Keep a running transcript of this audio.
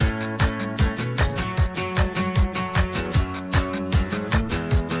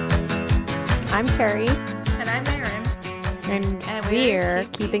I'm Carrie. And I'm Erin. And we're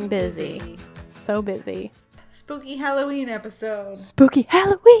keeping busy. So busy. Spooky Halloween episode. Spooky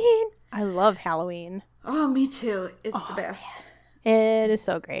Halloween! I love Halloween. Oh, me too. It's the best. Man. It is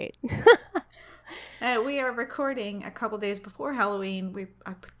so great. We are recording a couple days before Halloween.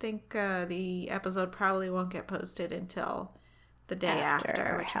 I think the episode probably won't get posted until the day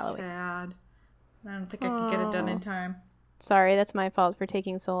after, which Halloween. Is sad. I don't think I can get it done in time. Sorry, that's my fault for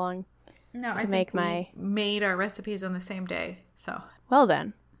taking so long. No, I think we made our recipes on the same day, so. Well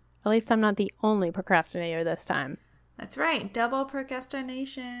then, at least I'm not the only procrastinator this time. That's right, double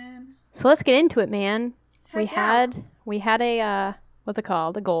procrastination. So let's get into it, man. Heck we had a what's it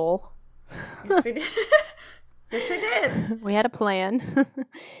called? A goal. Yes, we did. Yes, we did. We had a plan,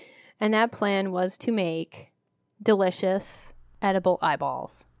 and that plan was to make delicious edible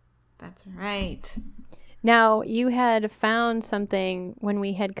eyeballs. That's right. Now, you had found something, when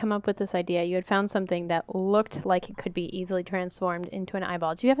we had come up with this idea, you had found something that looked like it could be easily transformed into an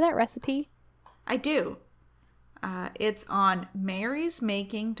eyeball. Do you have that recipe? I do. It's on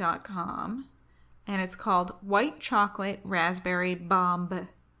marysmaking.com, and it's called White Chocolate Raspberry Bombe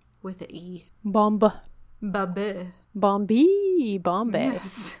with an E. Bombe. Bombe. Bombay.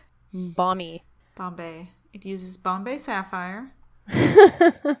 Yes. Bomby. Bombay. It uses Bombay Sapphire.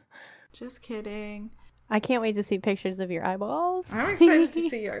 Just kidding. I can't wait to see pictures of your eyeballs. I'm excited to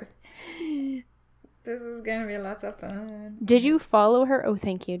see yours. This is going to be lots of fun. Did you follow her? Oh,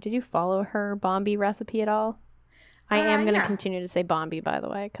 thank you. Did you follow her Bombi recipe at all? I am going to continue to say Bombi, by the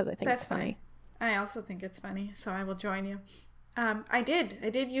way, because I think it's funny. I also think it's funny, so I will join you. I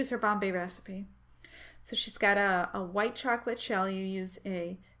did use her Bombay recipe. So she's got a white chocolate shell. You use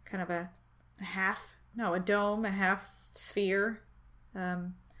a kind of a dome, a half sphere,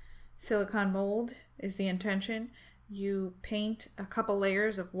 silicone mold is the intention. You paint a couple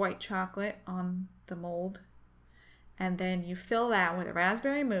layers of white chocolate on the mold, and then you fill that with a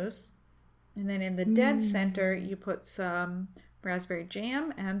raspberry mousse, and then in the dead center you put some raspberry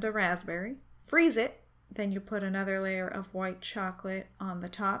jam and a raspberry. Freeze it. Then you put another layer of white chocolate on the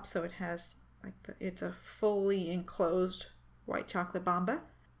top, so it has it's a fully enclosed white chocolate bomba.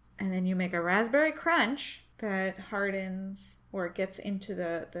 And then you make a raspberry crunch that hardens or gets into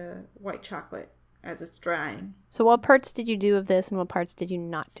the white chocolate as it's drying. So what parts did you do of this and what parts did you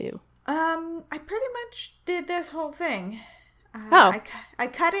not do? I pretty much did this whole thing. I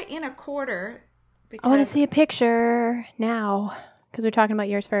cut it in a quarter. I want to see a picture now because we're talking about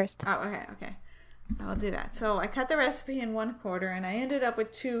yours first. Oh, okay. I'll do that. So I cut the recipe in 1/4 and I ended up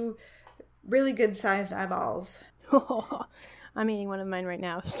with 2 really good sized eyeballs. I'm eating one of mine right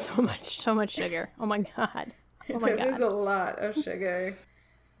now. So much sugar. Oh my god. That is a lot of sugar.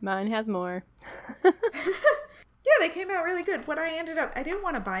 Mine has more. Yeah, they came out really good. I didn't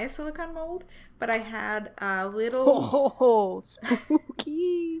want to buy a silicone mold, but I had a little... Oh,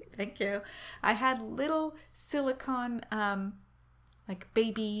 spooky. Thank you. I had little silicone,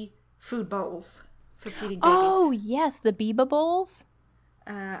 baby food bowls for feeding babies. Oh, yes, the Biba bowls?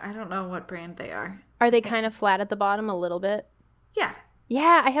 I don't know what brand they are. Are they kind of flat at the bottom a little bit? Yeah.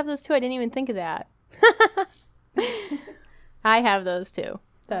 Yeah, I have those too. I didn't even think of that. I have those too.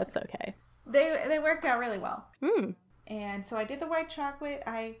 That's okay. They worked out really well. Mm. And so I did the white chocolate.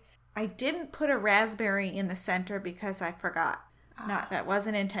 I didn't put a raspberry in the center because I forgot. That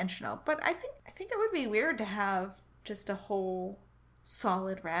wasn't intentional. But I think it would be weird to have just a whole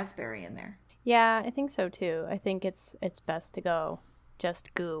solid raspberry in there. Yeah, I think so too. I think it's best to go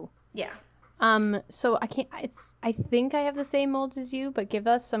just goo. Yeah. So I think I have the same molds as you, but give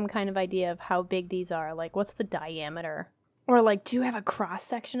us some kind of idea of how big these are. Like, what's the diameter? Or, do you have a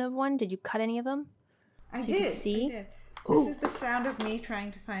cross-section of one? Did you cut any of them? I did. See? I did. This is the sound of me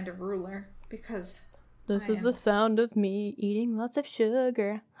trying to find a ruler, because... This is the sound of me eating lots of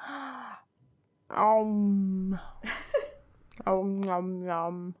sugar. Nom,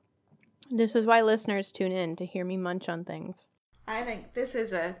 nom. This is why listeners tune in, to hear me munch on things. I think this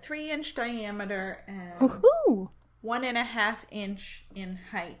is a 3-inch diameter and Woohoo! 1.5 inch in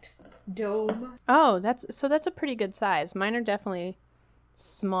height dome. Oh, that's a pretty good size. Mine are definitely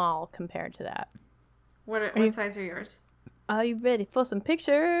small compared to that. What size are yours? Are you ready for some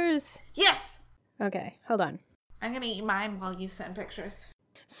pictures? Yes! Okay, hold on. I'm going to eat mine while you send pictures.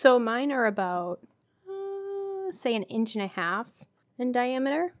 So mine are about, say, 1.5 inches in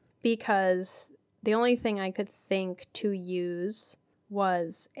diameter, because the only thing I could think to use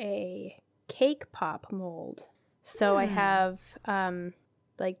was a cake pop mold. So I have 2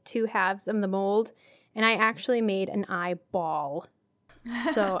 halves of the mold, and I actually made an eyeball.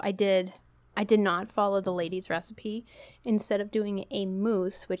 So I I did not follow the lady's recipe. Instead of doing a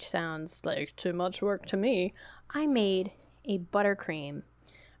mousse, which sounds like too much work to me, I made a buttercream.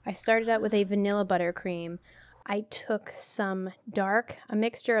 I started out with a vanilla buttercream. I took a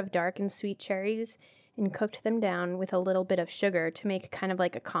mixture of dark and sweet cherries and cooked them down with a little bit of sugar to make kind of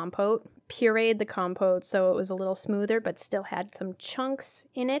like a compote. Pureed the compote so it was a little smoother but still had some chunks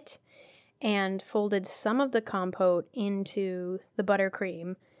in it, and folded some of the compote into the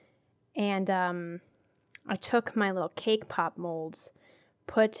buttercream. And I took my little cake pop molds,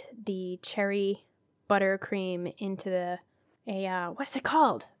 put the cherry buttercream into what's it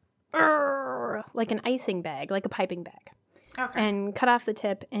called? Like an icing bag, like a piping bag. Okay. And cut off the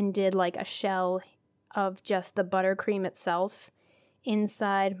tip and did like a shell of just the buttercream itself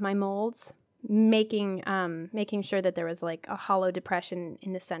inside my molds, making sure that there was like a hollow depression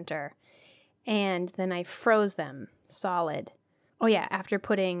in the center. And then I froze them solid. Oh yeah, after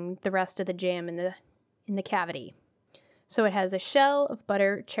putting the rest of the jam in the cavity. So it has a shell of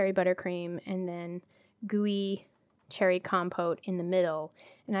cherry buttercream and then gooey cherry compote in the middle,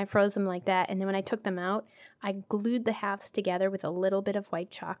 and I froze them like that. And then when I took them out, I glued the halves together with a little bit of white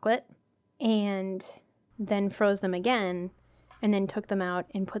chocolate and then froze them again, and then took them out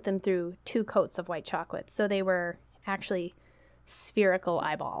and put them through 2 coats of white chocolate. So they were actually spherical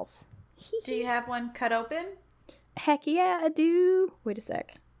eyeballs. Do you have one cut open? Heck yeah, I do. Wait a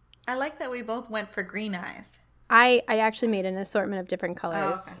sec. I like that we both went for green eyes. I actually made an assortment of different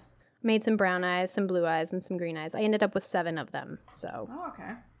colors. Oh, okay. Made some brown eyes, some blue eyes, and some green eyes. I ended up with 7 of them. So. Oh,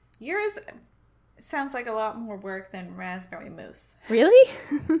 okay. Yours sounds like a lot more work than raspberry mousse. Really?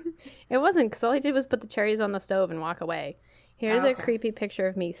 It wasn't, because all I did was put the cherries on the stove and walk away. Here's a creepy picture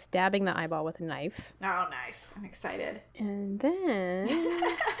of me stabbing the eyeball with a knife. Oh, nice. I'm excited. And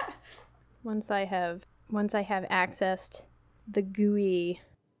then, once I have accessed the gooey,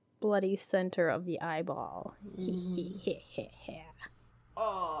 bloody center of the eyeball.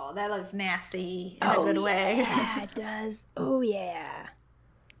 Oh, that looks nasty in a good way. Yeah, it does. Oh, yeah.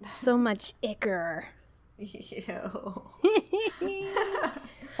 So much ichor. Ew.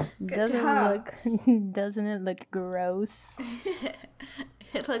 Doesn't it look gross?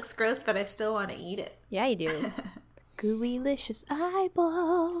 It looks gross, but I still want to eat it. Yeah, you do. Gooey-licious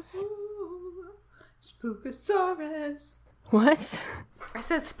eyeballs. Ooh, Spookosaurus. What? I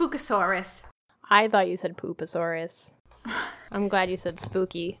said Spookosaurus. I thought you said Pooposaurus. I'm glad you said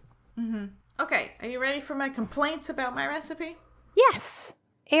spooky. Mm-hmm. Okay, are you ready for my complaints about my recipe? Yes!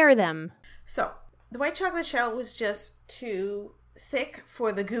 Air them. So, the white chocolate shell was just too thick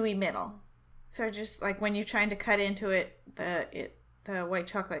for the gooey middle. So just like when you're trying to cut into it, the white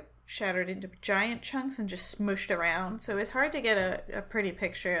chocolate shattered into giant chunks and just smooshed around. So it's hard to get a pretty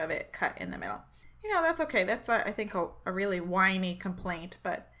picture of it cut in the middle. You know, that's okay. That's, I think, a really whiny complaint,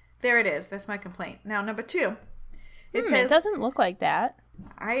 but there it is. That's my complaint. Now, number 2. It says, it doesn't look like that.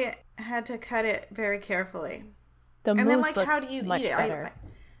 I had to cut it very carefully. The and mousse then, like, looks how do you much eat it? better.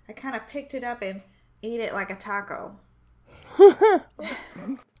 I kind of picked it up and ate it like a taco.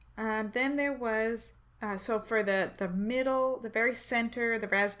 Then there was, so for the middle, the very center, the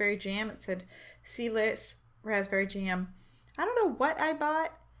raspberry jam, it said seedless raspberry jam. I don't know what I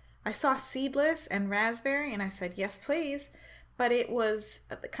bought. I saw seedless and raspberry, and I said, yes, please. But it was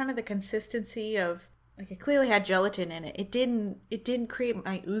kind of the consistency of, like, it clearly had gelatin in it. It didn't create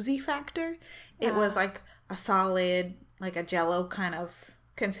my oozy factor. It was like a solid, like a Jell-O kind of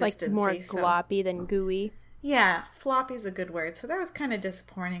consistency. Like more gloppy than gooey. Yeah, floppy is a good word. So that was kind of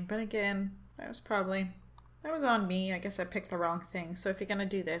disappointing. But again, that was on me. I guess I picked the wrong thing. So if you're going to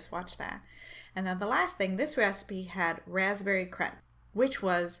do this, watch that. And then the last thing, this recipe had raspberry crunch, which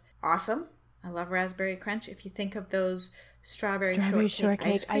was awesome. I love raspberry crunch. If you think of those strawberry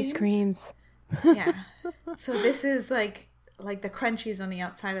shortcake ice creams. Yeah. So this is like the crunchies on the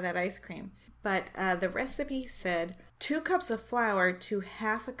outside of that ice cream. But the recipe said 2 cups of flour to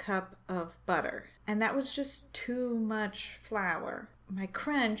half a cup of butter. And that was just too much flour. My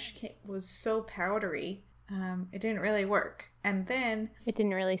crunch was so powdery, it didn't really work. And then... It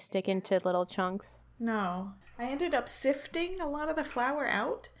didn't really stick into little chunks? No. I ended up sifting a lot of the flour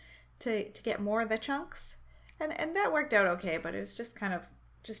out to get more of the chunks. And that worked out okay, but it was just kind of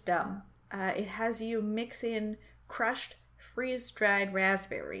just dumb. It has you mix in crushed, freeze-dried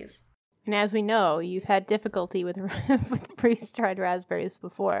raspberries. And as we know, you've had difficulty with freeze-dried raspberries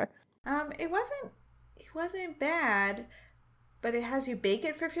before. It wasn't bad, but it has you bake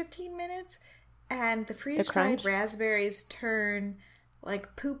it for 15 minutes, and the freeze-dried raspberries turn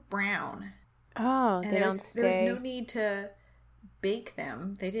like poop brown. Oh, and there was no need to bake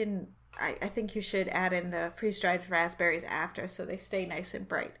them. They didn't. I think you should add in the freeze-dried raspberries after, so they stay nice and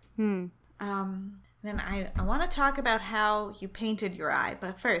bright. Then I want to talk about how you painted your eye.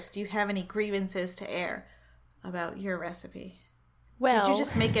 But first, do you have any grievances to air about your recipe? Well, did you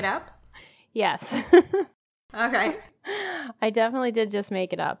just make it up? Yes. Okay. I definitely did just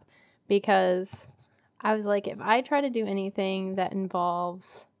make it up because I was like, if I try to do anything that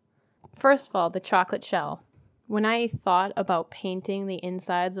involves, first of all, the chocolate shell. When I thought about painting the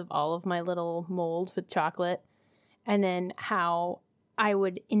insides of all of my little molds with chocolate and then how I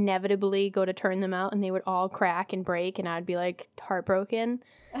would inevitably go to turn them out and they would all crack and break and I'd be like heartbroken,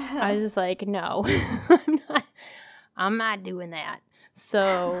 I was like, no, I'm not doing that.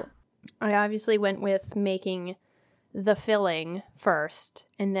 So I obviously went with making the filling first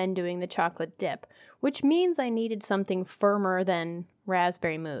and then doing the chocolate dip, which means I needed something firmer than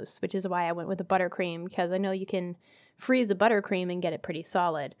raspberry mousse, which is why I went with the buttercream, because I know you can freeze a buttercream and get it pretty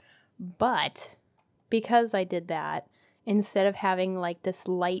solid. But because I did that, instead of having like this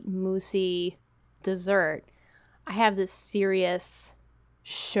light moussey dessert, I have this serious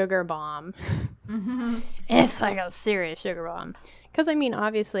sugar bomb. Mm-hmm. It's like a serious sugar bomb. Because, I mean,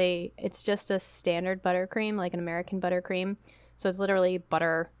 obviously, it's just a standard buttercream, like an American buttercream. So it's literally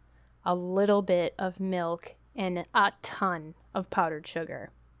butter, a little bit of milk, and a ton of powdered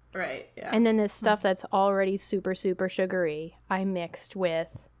sugar. Right, yeah. And then this stuff that's already super, super sugary, I mixed with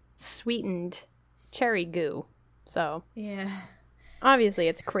sweetened cherry goo. So, yeah. Obviously,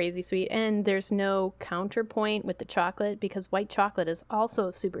 it's crazy sweet. And there's no counterpoint with the chocolate because white chocolate is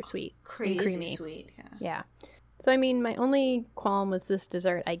also super sweet. Crazy and creamy. Sweet, yeah. Yeah. So, I mean, my only qualm with this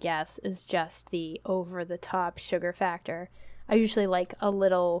dessert, I guess, is just the over-the-top sugar factor. I usually like a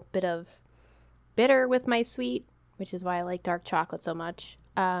little bit of bitter with my sweet, which is why I like dark chocolate so much.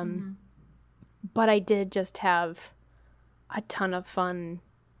 But I did just have a ton of fun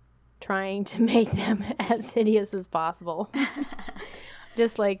trying to make them as hideous as possible.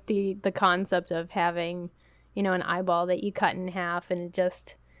 Just like the concept of having, you know, an eyeball that you cut in half and it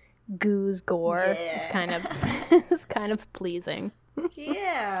just goose gore. Yeah. It's kind of pleasing.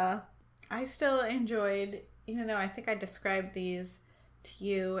 Yeah. I still enjoyed, even though I think I described these to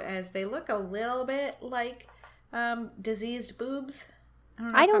you as they look a little bit like diseased boobs.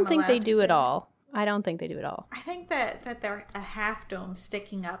 I don't think they do at all. I don't think they do at all. I think that they're a half dome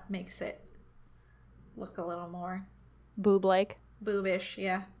sticking up makes it look a little more boob-like. Boobish,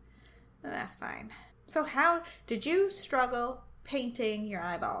 yeah. That's fine. So how did you struggle painting your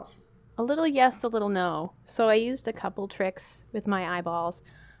eyeballs? A little yes, a little no. So I used a couple tricks with my eyeballs.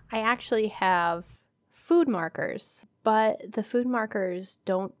 I actually have food markers, but the food markers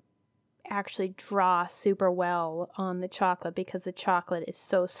don't actually draw super well on the chocolate because the chocolate is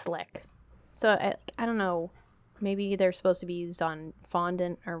so slick. So I don't know, maybe they're supposed to be used on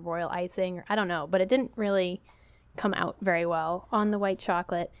fondant or royal icing, or I don't know, but it didn't really come out very well on the white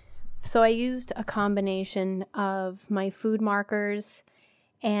chocolate. So I used a combination of my food markers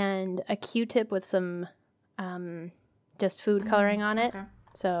and a Q-tip with some just food coloring on it. Okay.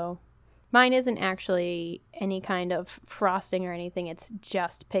 So mine isn't actually any kind of frosting or anything. It's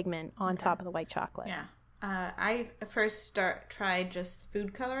just pigment on top of the white chocolate. Yeah. I first tried just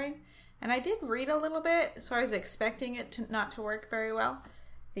food coloring, and I did read a little bit, so I was expecting it not to work very well.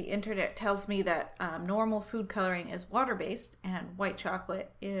 The internet tells me that normal food coloring is water-based and white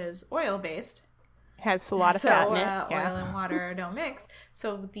chocolate is oil-based. It has a lot of fat in it. Oil and water don't mix.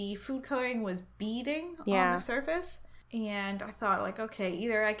 So the food coloring was beading on the surface. And I thought, like, okay,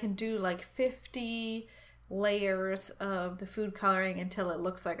 either I can do like 50 layers of the food coloring until it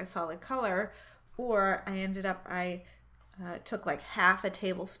looks like a solid color, or I took like half a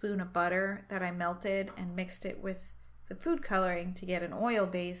tablespoon of butter that I melted and mixed it with the food coloring to get an oil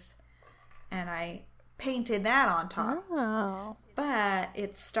base, and I painted that on top. Oh. But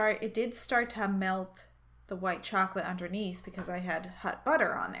it did start to melt the white chocolate underneath because I had hot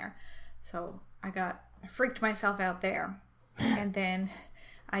butter on there. So I freaked myself out there. And then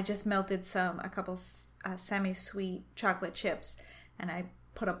I just melted a couple semi-sweet chocolate chips, and I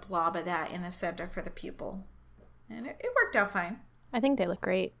put a blob of that in the center for the pupil. And it worked out fine. I think they look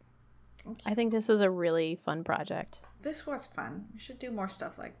great. Thank you. I think this was a really fun project. This was fun. We should do more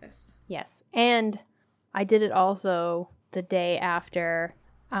stuff like this. Yes. And I did it also the day after.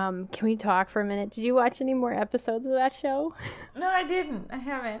 Can we talk for a minute? Did you watch any more episodes of that show? No, I didn't. I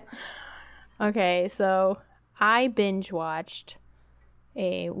haven't. Okay, so I binge watched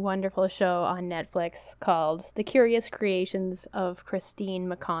a wonderful show on Netflix called The Curious Creations of Christine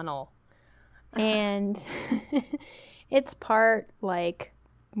McConnell. And it's part like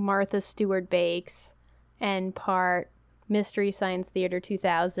Martha Stewart Bakes and part Mystery Science Theater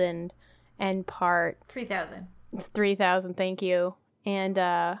 2000 and part 3000. It's 3000, thank you. And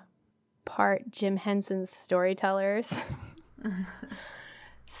part Jim Henson's storytellers.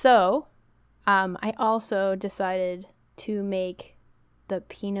 So, I also decided to make the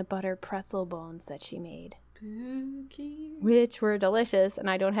peanut butter pretzel bones that she made. Spooky. Which were delicious, and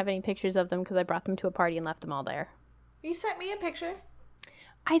I don't have any pictures of them because I brought them to a party and left them all there. You sent me a picture.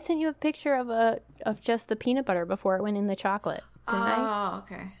 I sent you a picture of just the peanut butter before it went in the chocolate, didn't I? Oh,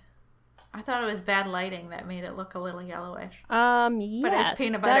 okay. I thought it was bad lighting that made it look a little yellowish. Yes. But it's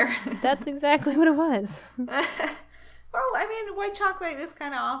peanut butter. That's exactly what it was. Well, I mean, white chocolate is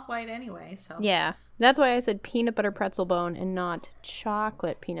kind of off-white anyway, so. Yeah. That's why I said peanut butter pretzel bone and not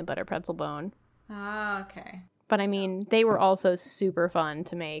chocolate peanut butter pretzel bone. Oh, okay. But I mean, they were also super fun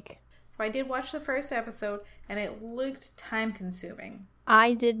to make. So I did watch the first episode, and it looked time-consuming.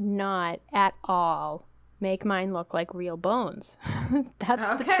 I did not at all make mine look like real bones.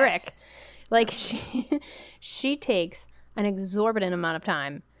 That's the trick. Like, she takes an exorbitant amount of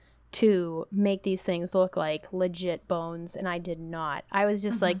time to make these things look like legit bones, and I did not. I was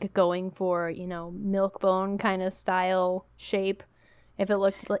just like going for, milk bone kind of style shape. If it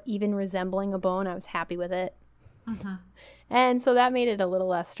looked even resembling a bone, I was happy with it. And so that made it a little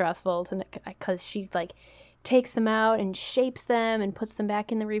less stressful because she like takes them out and shapes them and puts them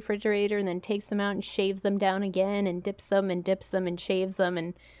back in the refrigerator, and then takes them out and shaves them down again and dips them and shaves them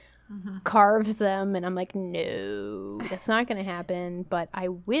and carves them. And I'm like, no, that's not going to happen. But I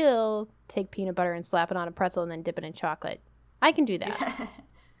will take peanut butter and slap it on a pretzel and then dip it in chocolate. I can do that.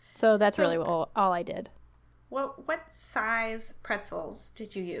 So that's really all I did. What size pretzels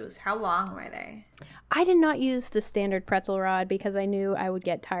did you use? How long were they? I did not use the standard pretzel rod because I knew I would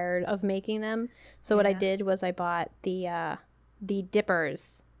get tired of making them. So what I did was I bought the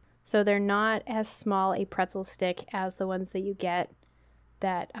dippers. So they're not as small a pretzel stick as the ones that you get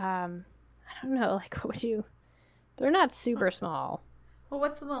that, I don't know, like they're not super small. Well,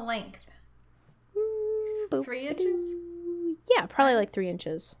 what's the length? 3 inches? Yeah, probably like 3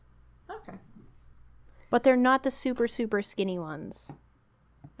 inches. Okay. But they're not the super, super skinny ones.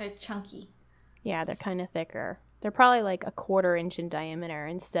 They're chunky. Yeah, they're kind of thicker. They're probably like a 1/4 inch in diameter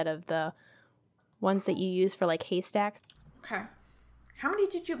instead of the ones that you use for like haystacks. Okay. How many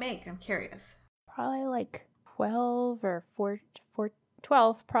did you make? I'm curious. Probably like 12 or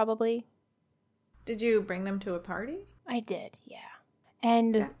 12 probably. Did you bring them to a party? I did, yeah.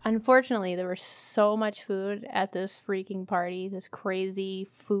 And unfortunately, there was so much food at this freaking party, this crazy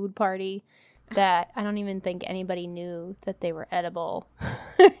food party, that I don't even think anybody knew that they were edible.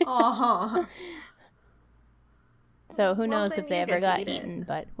 Oh. So who knows if they ever got eaten,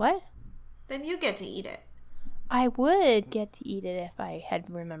 but what? Then you get to eat it. I would get to eat it if I had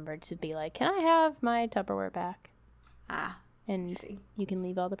remembered to be like, can I have my Tupperware back? And you can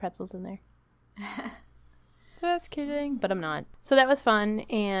leave all the pretzels in there. Just kidding, but I'm not. So that was fun.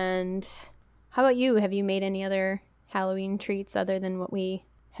 And how about you? Have you made any other Halloween treats other than what we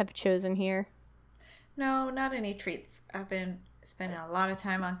have chosen here? No, not any treats. I've been spending a lot of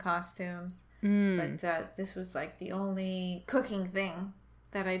time on costumes, but this was like the only cooking thing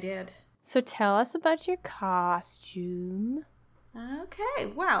that I did. So tell us about your costume. Okay,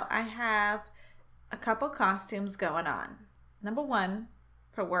 well, I have a couple costumes going on. Number 1,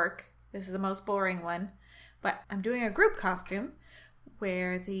 for work. This is the most boring one, but I'm doing a group costume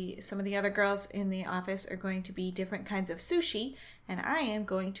where some of the other girls in the office are going to be different kinds of sushi, and I am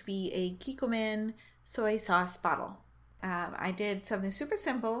going to be a Kikkoman soy sauce bottle. I did something super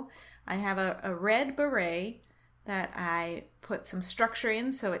simple. I have a red beret that I put some structure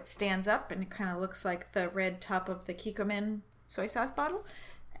in so it stands up and it kind of looks like the red top of the Kikkoman soy sauce bottle.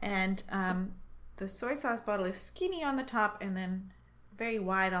 And the soy sauce bottle is skinny on the top and then very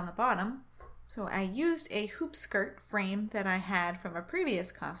wide on the bottom. So I used a hoop skirt frame that I had from a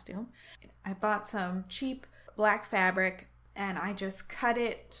previous costume. I bought some cheap black fabric and I just cut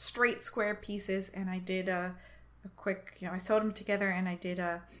it straight square pieces, and I did a quick, I sewed them together, and I did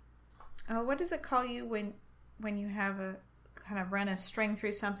what does it call you when you have a kind of run a string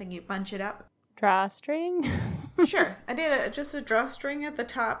through something, you bunch it up? Drawstring? Sure. I did just a drawstring at the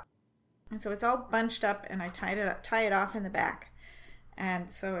top. And so it's all bunched up, and I tie it off in the back.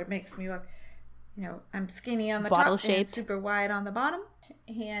 And so it makes me look, I'm skinny on the Bottle top shaped. and super wide on the bottom.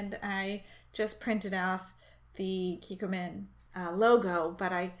 And I just printed off the Kikkoman logo,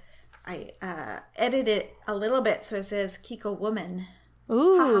 but I edited it a little bit so it says Kiko Woman.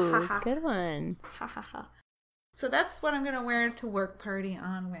 Ooh, good one. Ha ha ha. So that's what I'm going to wear to work party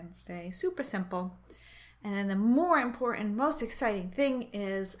on Wednesday. Super simple. And then the more important, most exciting thing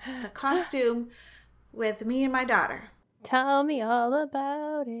is the costume with me and my daughter. Tell me all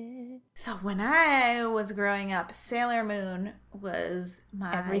about it. So when I was growing up, Sailor Moon was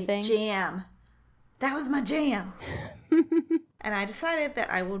my Everything? jam. That was my jam. And I decided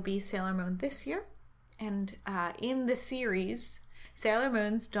that I would be Sailor Moon this year. And in the series, Sailor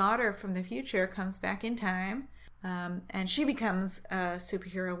Moon's daughter from the future comes back in time. And she becomes a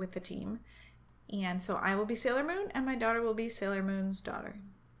superhero with the team. And so I will be Sailor Moon, and my daughter will be Sailor Moon's daughter.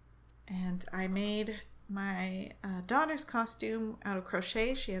 And I made my daughter's costume out of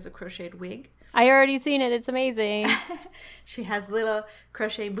crochet. She has a crocheted wig. I already seen it. It's amazing. She has little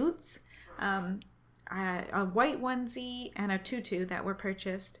crochet boots, a white onesie, and a tutu that were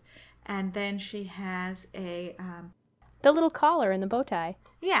purchased. And then she has the little collar and the bow tie.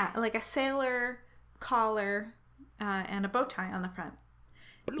 Yeah, like a sailor collar and a bow tie on the front.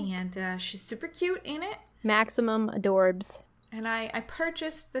 And she's super cute in it. Maximum adorbs. And I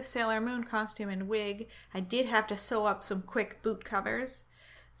purchased the Sailor Moon costume and wig. I did have to sew up some quick boot covers.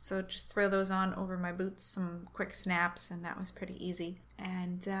 So just throw those on over my boots, some quick snaps, and that was pretty easy.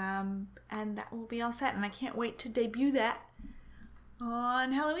 And that will be all set. And I can't wait to debut that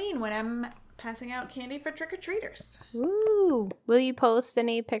on Halloween when I'm passing out candy for trick-or-treaters. Ooh. Will you post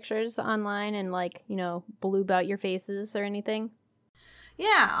any pictures online and bloob out your faces or anything?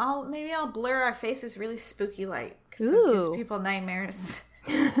 Yeah, I'll blur our faces really spooky light because it gives people nightmares.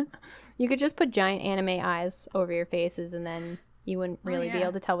 You could just put giant anime eyes over your faces and then you wouldn't really be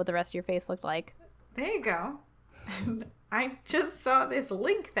able to tell what the rest of your face looked like. There you go. And I just saw this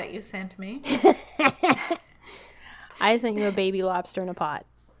link that you sent me. I sent you a baby lobster in a pot.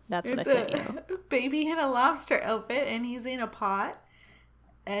 That's what I sent you. A baby in a lobster outfit, and he's in a pot,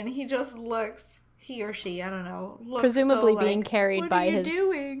 and he just looks, he or she, I don't know, looks presumably so being carried by his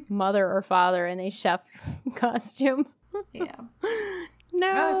mother or father in a chef costume. Yeah.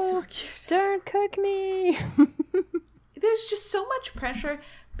 No, that's so cute. Don't cook me. There's just so much pressure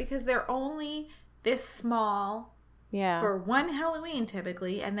because they're only this small for one Halloween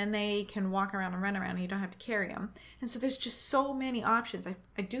typically, and then they can walk around and run around and you don't have to carry them. And so there's just so many options.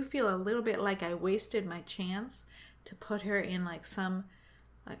 I do feel a little bit like I wasted my chance to put her in some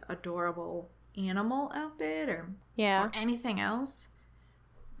adorable animal outfit or anything else.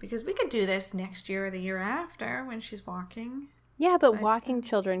 Because we could do this next year or the year after when she's walking. Yeah, but walking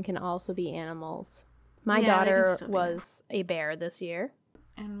children can also be animals. My daughter was a bear this year.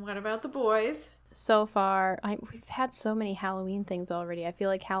 And what about the boys? So far, we've had so many Halloween things already. I feel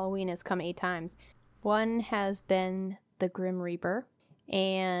like Halloween has come 8 times. One has been the Grim Reaper,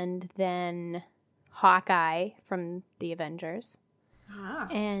 and then Hawkeye from the Avengers.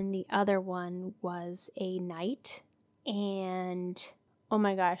 And the other one was a knight, and oh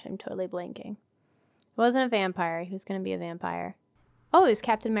my gosh, I'm totally blanking. It wasn't a vampire. He was going to be a vampire. Oh, it was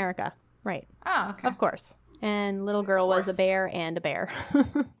Captain America. Right. Oh, okay. Of course. And little girl was a bear and a bear.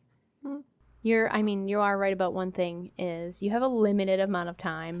 You are right about one thing, is you have a limited amount of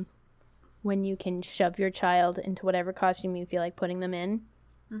time when you can shove your child into whatever costume you feel like putting them in.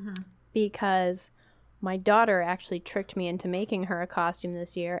 Mm-hmm. Because my daughter actually tricked me into making her a costume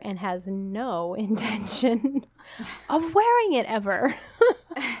this year and has no intention of wearing it ever.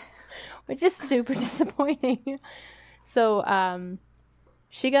 Which is super disappointing. So,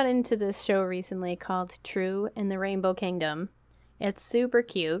 she got into this show recently called True in the Rainbow Kingdom. It's super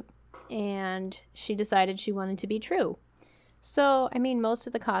cute. And she decided she wanted to be True. So, most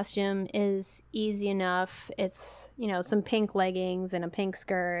of the costume is easy enough. It's, some pink leggings and a pink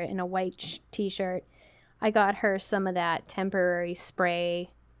skirt and a white t-shirt. I got her some of that temporary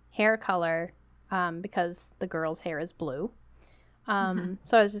spray hair color because the girl's hair is blue.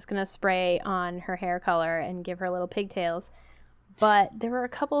 So I was just going to spray on her hair color and give her little pigtails. But there were a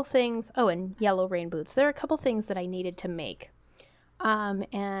couple things, and yellow rain boots. There were a couple things that I needed to make.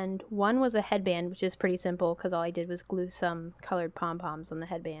 And one was a headband, which is pretty simple because all I did was glue some colored pom-poms on the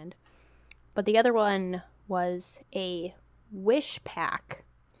headband. But the other one was a wish pack.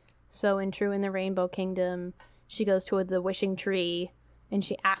 So in True in the Rainbow Kingdom, she goes to the wishing tree and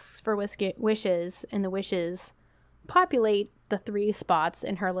she asks for wishes, and the wishes populate the 3 spots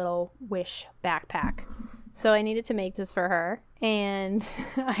in her little wish backpack. So I needed to make this for her, and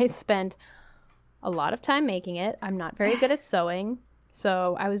I spent a lot of time making it. I'm not very good at sewing,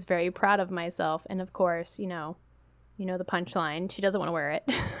 so I was very proud of myself. And of course, you know the punchline. She doesn't want to wear it.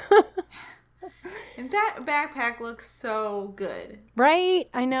 And that backpack looks so good. Right?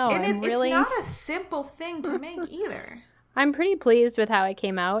 I know. And it's not a simple thing to make either. I'm pretty pleased with how it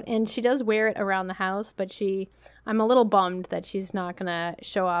came out, and she does wear it around the house, but I'm a little bummed that she's not going to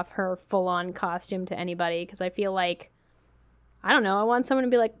show off her full-on costume to anybody, because I feel like I don't know. I want someone to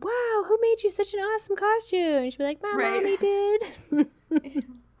be like, wow, who made you such an awesome costume? And she'd be like, my mommy did.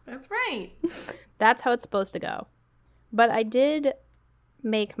 That's right. That's how it's supposed to go. But I did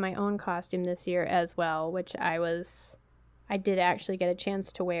make my own costume this year as well, which I did actually get a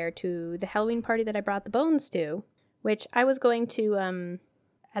chance to wear to the Halloween party that I brought the bones to, which I was going to,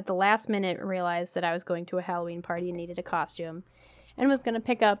 at the last minute, realize that I was going to a Halloween party and needed a costume, and was going to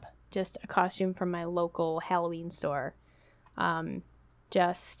pick up just a costume from my local Halloween store.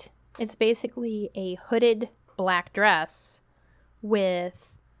 It's basically a hooded black dress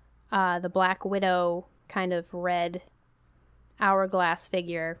with the Black Widow kind of red hourglass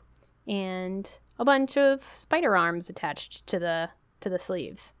figure and a bunch of spider arms attached to the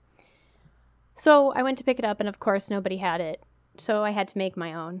sleeves. So I went to pick it up, and of course nobody had it, so I had to make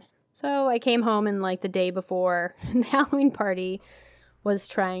my own. So I came home, and like the day before the Halloween party was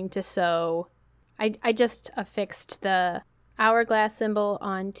trying to sew. I just affixed the hourglass symbol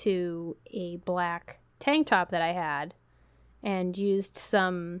onto a black tank top that I had and used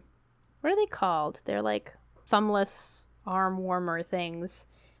some, what are they called? They're like thumbless arm warmer things,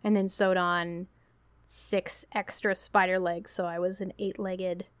 and then sewed on 6 extra spider legs, so I was an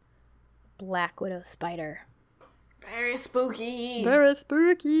 8-legged Black Widow spider. Very spooky. Very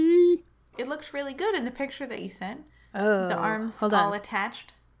spooky. It looks really good in the picture that you sent. Oh, the arms all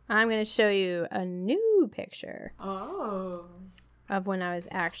attached. I'm going to show you a new picture. Oh. Of when I was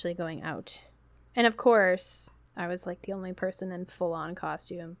actually going out. And of course, I was like the only person in full-on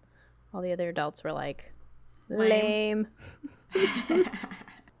costume. All the other adults were like, lame.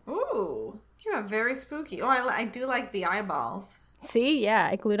 Ooh, you are very spooky. Oh, I do like the eyeballs. See, yeah,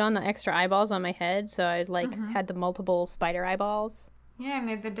 I glued on the extra eyeballs on my head, so I had the multiple spider eyeballs. Yeah, and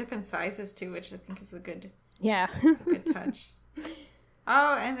they're the different sizes too, which I think is a good touch.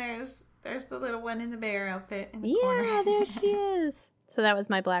 Oh, and there's the little one in the bear outfit in the corner. Yeah, there she is. So that was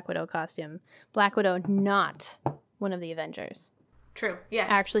my Black Widow costume. Black Widow, not one of the Avengers. True, yes.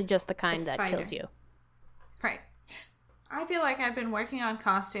 Actually, just the kind that kills you. Right. I feel like I've been working on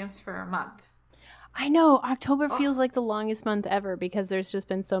costumes for a month. I know. October feels like the longest month ever because there's just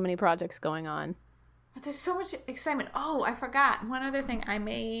been so many projects going on. But there's so much excitement. Oh, I forgot. One other thing. I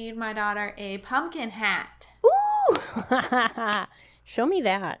made my daughter a pumpkin hat. Ooh! Show me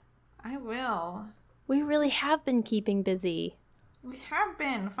that. I will. We really have been keeping busy. We have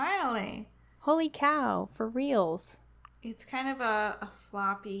been, finally. Holy cow, for reals. It's kind of a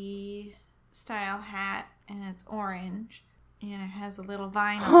floppy style hat, and it's orange, and it has a little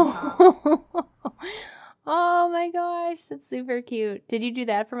vine on top. Oh my gosh, that's super cute. Did you do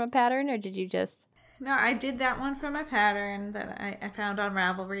that from a pattern, or did you just... No, I did that one from a pattern that I found on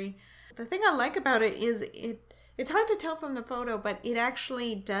Ravelry. The thing I like about it is it's hard to tell from the photo, but it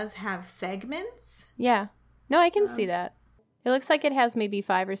actually does have segments. Yeah. No, I can see that. It looks like it has maybe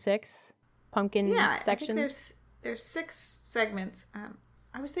 5 or 6 pumpkin sections. I think there's 6 segments.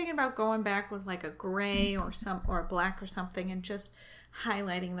 I was thinking about going back with like a gray or a black or something and just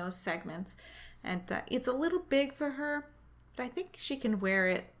highlighting those segments. And it's a little big for her, but I think she can wear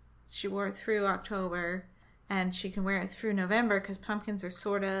it. She wore it through October, and she can wear it through November because pumpkins are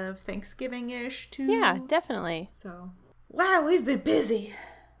sort of Thanksgiving-ish too. Yeah, definitely. So, wow, we've been busy.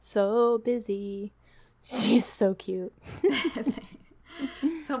 So busy. She's so cute.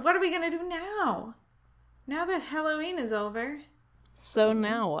 So what are we going to do now? Now that Halloween is over. So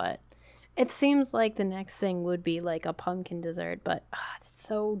now what? It seems like the next thing would be like a pumpkin dessert, but it's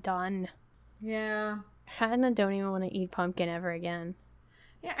so done. Yeah. I don't even want to eat pumpkin ever again.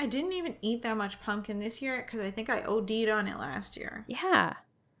 Yeah, I didn't even eat that much pumpkin this year because I think I OD'd on it last year. Yeah.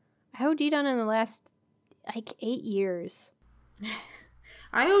 I OD'd on it in the last, 8 years.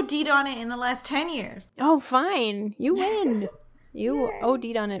 I OD'd on it in the last 10 years. Oh, fine. You win. You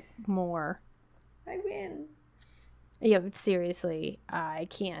OD'd on it more. I win. Yeah, but seriously, I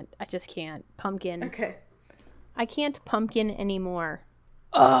can't. I just can't. Pumpkin. Okay. I can't pumpkin anymore.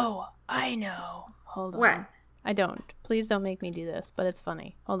 Oh, I know. Hold on. What? I don't. Please don't make me do this, but it's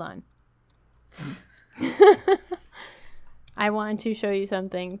funny. Hold on. I wanted to show you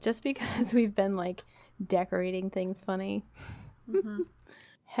something just because we've been like decorating things funny. Mm-hmm.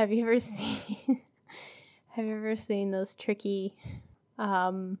 Have you ever seen those tricky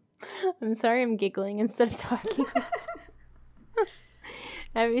I'm sorry I'm giggling instead of talking.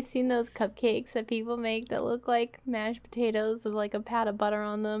 Have you seen those cupcakes that people make that look like mashed potatoes with like a pat of butter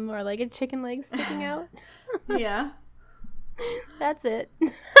on them or like a chicken leg sticking out? Yeah. That's it.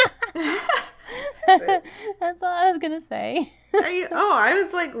 That's all I was going to say. I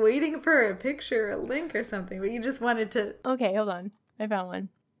was like waiting for a picture, a link or something, but you just wanted to... Okay, hold on. I found one.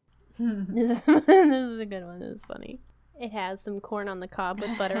 This is a good one. This is funny. It has some corn on the cob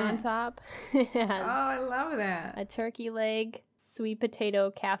with butter on top. It has I love that. a turkey leg, sweet potato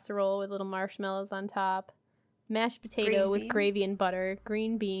casserole with little marshmallows on top, mashed potato with gravy and butter,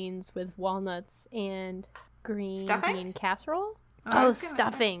 green beans with walnuts, and green bean casserole. Oh,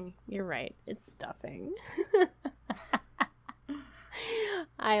 stuffing. You're right. It's stuffing.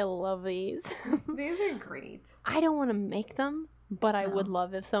 I love these. These are great. I don't want to make them, but I would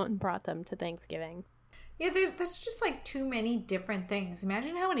love if someone brought them to Thanksgiving. Yeah, that's just like too many different things.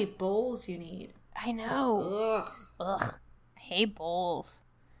 Imagine how many bowls you need. I know. Ugh. I hate bowls.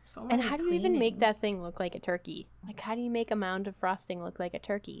 So many and how do you even make that thing look like a turkey? Like, how do you make a mound of frosting look like a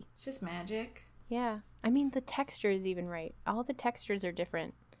turkey? It's just magic. Yeah. I mean, the texture is even right. All the textures are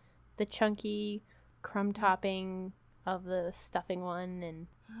different. The chunky crumb topping of the stuffing one, and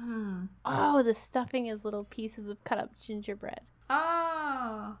the stuffing is little pieces of cut up gingerbread.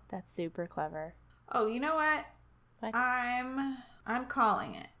 Oh, that's super clever. Oh, you know what? What? I'm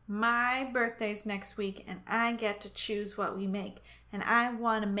calling it. My birthday's next week, and I get to choose what we make, and I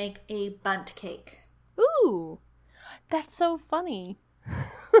want to make a bundt cake. Ooh, that's so funny.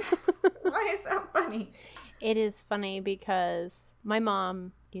 Why is that funny? It is funny because my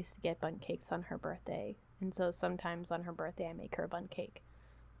mom used to get bundt cakes on her birthday. And so sometimes on her birthday, I make her a bundt cake.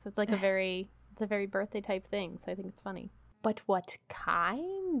 So it's like it's a very birthday type thing. So I think it's funny. But what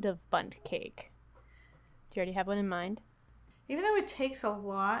kind of bundt cake? Do you already have one in mind? Even though it takes a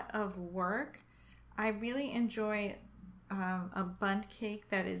lot of work, I really enjoy a bundt cake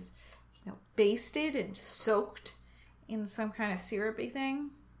that is, basted and soaked in some kind of syrupy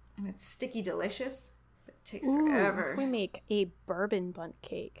thing. And it's sticky delicious, but it takes forever. We make a bourbon bundt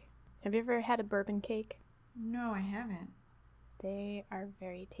cake. Have you ever had a bourbon cake? No, I haven't. They are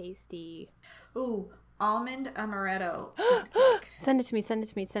very tasty. Ooh, almond amaretto bundt cake. Send it to me.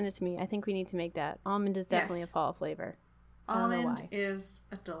 I think we need to make that. Almond is definitely a fall flavor. Almond is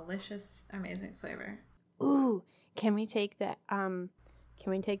a delicious, amazing flavor. Ooh, can we take the almond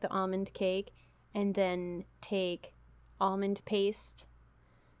cake and then take almond paste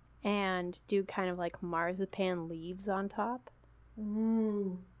and do kind of like marzipan leaves on top?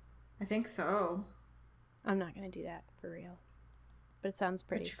 Ooh, I think so. I'm not going to do that for real. But it sounds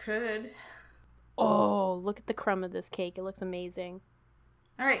pretty. But you could. Oh, look at the crumb of this cake. It looks amazing.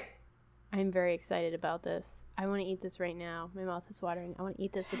 All right. I'm very excited about this. I want to eat this right now. My mouth is watering. I want to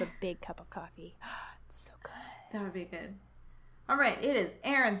eat this with a big cup of coffee. It's so good. That would be good. All right. It is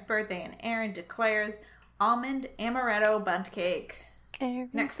Erin's birthday, and Erin declares almond amaretto bundt cake.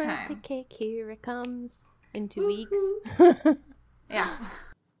 Erin's next time. Birthday cake, here it comes. In 2 weeks. Yeah.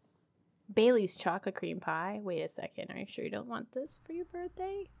 Bailey's chocolate cream pie. Wait a second. Are you sure you don't want this for your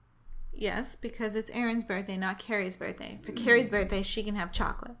birthday? Yes, because it's Erin's birthday, not Carrie's birthday. For Carrie's birthday, she can have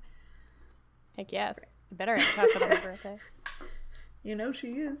chocolate. Heck yes. You better have chocolate on your birthday. You know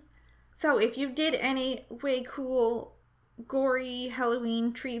she is. So if you did any way cool, gory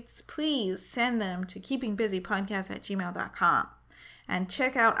Halloween treats, please send them to keepingbusypodcast@gmail.com. And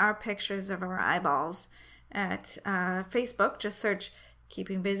check out our pictures of our eyeballs at Facebook. Just search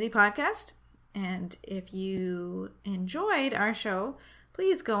Keeping Busy Podcast. And if you enjoyed our show,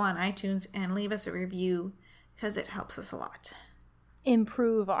 please go on iTunes and leave us a review because it helps us a lot.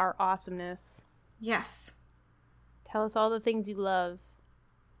 Improve our awesomeness. Yes. Tell us all the things you love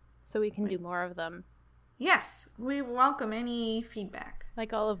so we can do more of them. Yes. We welcome any feedback.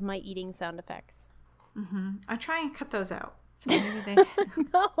 Like all of my eating sound effects. Mm-hmm. I try and cut those out. So maybe they...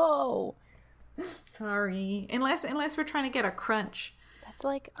 No! Sorry. Unless we're trying to get a crunch. That's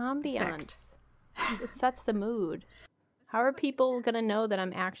like ambiance. It sets the mood. How are people going to know that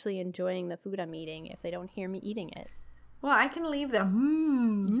I'm actually enjoying the food I'm eating if they don't hear me eating it? Well, I can leave the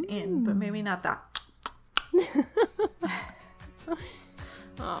in, but maybe not the...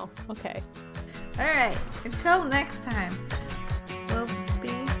 Oh, okay. All right. Until next time, we'll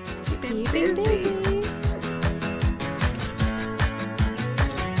be keeping busy.